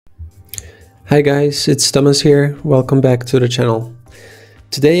Hi guys, it's Thomas here. Welcome back to the channel.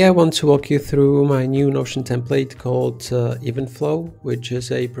 Today I want to walk you through my new Notion template called Event Flow, which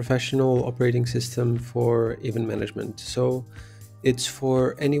is a professional operating system for event management. So it's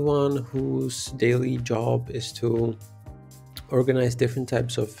for anyone whose daily job is to organize different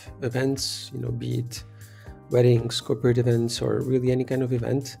types of events, be it weddings, corporate events, or really any kind of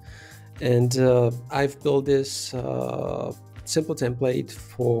event. And I've built this simple template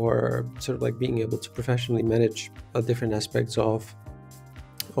for sort of like being able to professionally manage different aspects of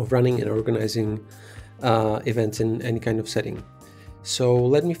running and organizing events in any kind of setting. So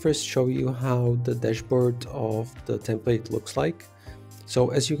let me first show you how the dashboard of the template looks like. So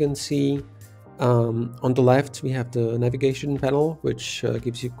as you can see, on the left, we have the navigation panel, which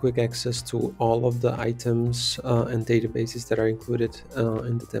gives you quick access to all of the items and databases that are included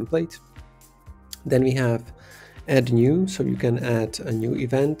in the template. Then we have add new, so you can add a new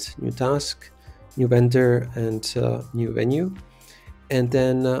event, new task, new vendor, and new venue. And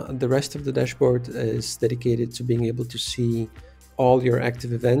then the rest of the dashboard is dedicated to being able to see all your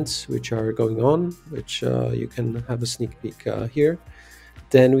active events which are going on, which you can have a sneak peek here.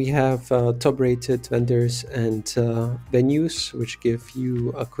 Then we have top-rated vendors and venues, which give you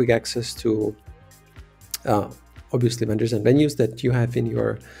a quick access to obviously vendors and venues that you have in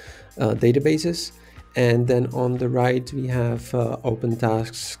your databases. And then on the right, we have open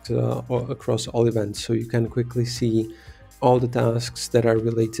tasks across all events. So you can quickly see all the tasks that are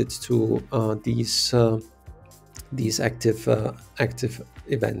related to these active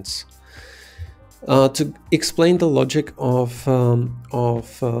events. To explain the logic of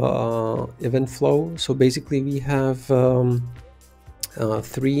event flow, so basically we have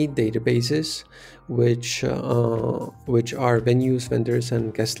three databases which are venues, vendors,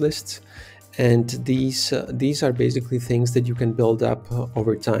 and guest lists, and these are basically things that you can build up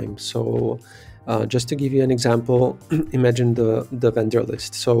over time. So just to give you an example, imagine the vendor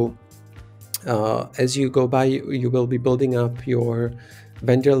list. So as you go by, you will be building up your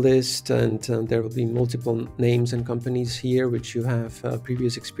vendor list, and there will be multiple names and companies here which you have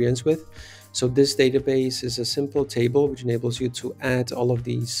previous experience with. So this database is a simple table which enables you to add all of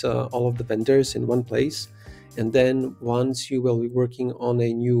the vendors in one place. And then once you will be working on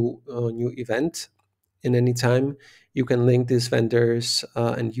a new event in any time, you can link these vendors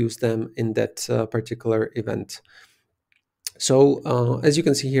and use them in that particular event. So as you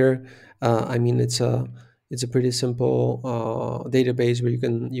can see here, I mean, it's a pretty simple database where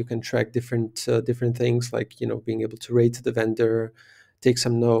you can track different things, like being able to rate the vendor, take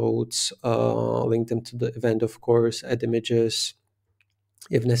some notes, link them to the event, of course, add images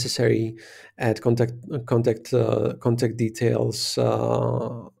if necessary, add contact details,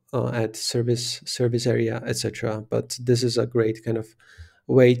 add service area, etc. But this is a great kind of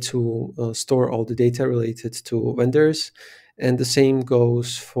way to store all the data related to vendors, and the same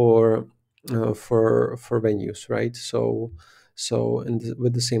goes for venues, right? So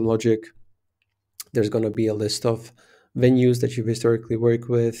with the same logic, there's going to be a list of venues that you've historically worked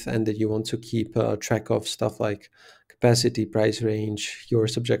with and that you want to keep track of, stuff like capacity, price range, your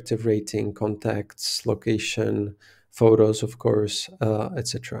subjective rating, contacts, location, photos, of course,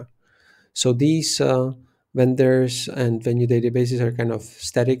 etc. So these vendors and venue databases are kind of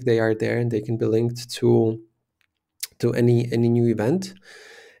static. They are there and they can be linked to any new event.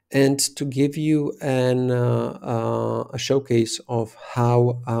 And to give you a showcase of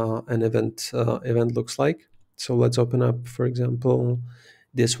how an event looks like, so let's open up, for example,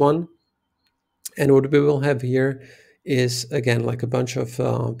 this one. And what we will have here is, again, like a bunch of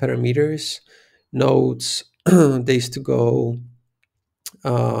parameters, nodes, days to go,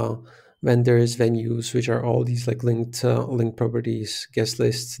 vendors, venues, which are all these like linked properties, guest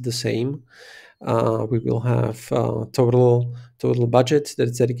lists, the same. We will have total budget that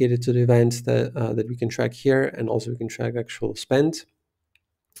is dedicated to the event that we can track here, and also we can track actual spend.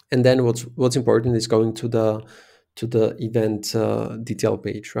 And then what's important is going to the event detail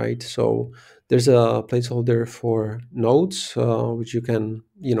page, right? So there's a placeholder for nodes, which you can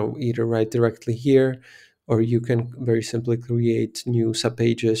either write directly here, or you can very simply create new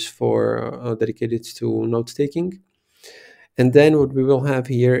subpages for dedicated to note taking. And then what we will have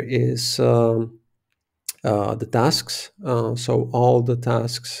here is the tasks. So all the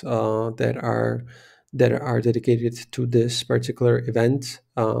tasks that are dedicated to this particular event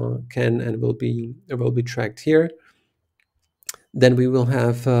can and will be tracked here. Then we will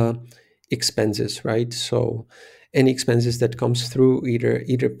have expenses, right? So any expenses that comes through,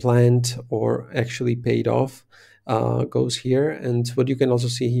 either planned or actually paid off, goes here. And what you can also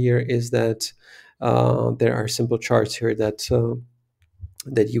see here is that there are simple charts here that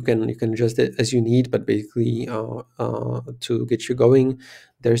that you can adjust it as you need, but basically to get you going.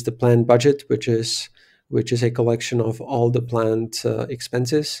 There's the planned budget, which is a collection of all the planned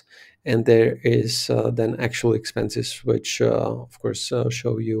expenses, and there is then actual expenses, which of course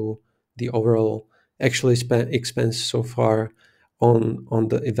show you the overall actual expense so far on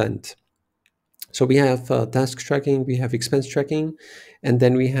the event. So we have task tracking, we have expense tracking, and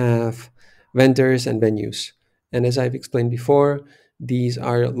then we have vendors and venues. And as I've explained before, these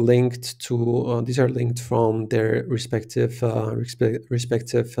are linked from their respective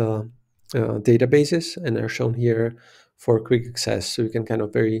databases, and are shown here for quick access. So you can kind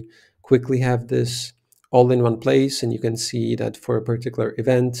of very quickly have this all in one place, and you can see that for a particular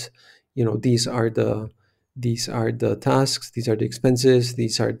event, these are the tasks, these are the expenses,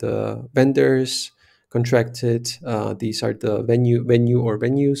 these are the vendors contracted, these are the venue or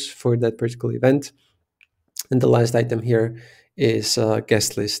venues for that particular event. And the last item here is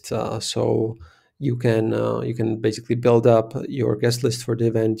guest list. So you can basically build up your guest list for the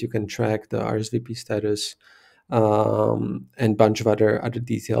event. You can track the RSVP status, and bunch of other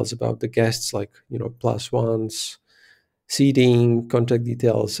details about the guests, like plus ones, seating, contact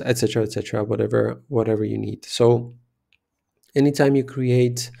details, etc., whatever you need. So anytime you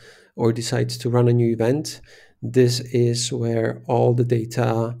create or decide to run a new event, this is where all the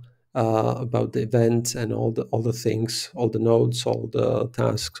data about the event and all the things, all the nodes, all the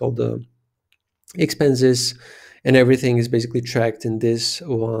tasks, all the expenses, and everything is basically tracked in this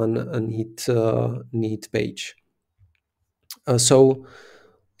one neat page. So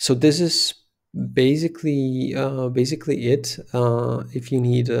this is basically it. If you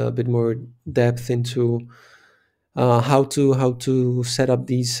need a bit more depth into how to set up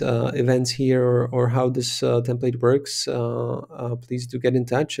these events here, or how this template works, please do get in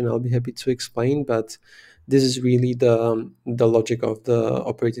touch, and I'll be happy to explain. But this is really the logic of the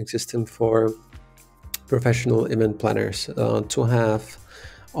operating system for professional event planners, to have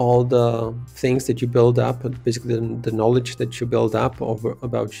all the things that you build up, basically the knowledge that you build up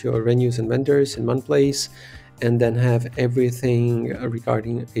about your venues and vendors in one place, and then have everything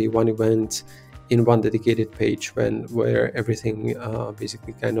regarding a one event in one dedicated page, where everything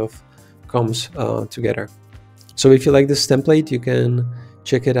basically kind of comes together. So if you like this template, you can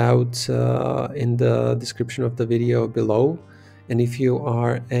check it out in the description of the video below. And if you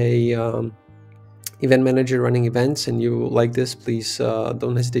are a event manager running events and you like this, please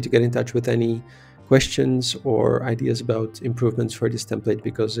don't hesitate to get in touch with any questions or ideas about improvements for this template,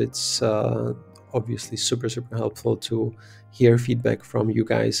 because it's obviously super helpful to hear feedback from you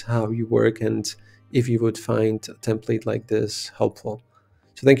guys, how you work, and if you would find a template like this helpful.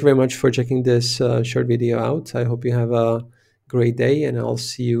 So thank you very much for checking this short video out. I hope you have a great day, and I'll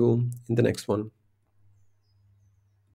see you in the next one.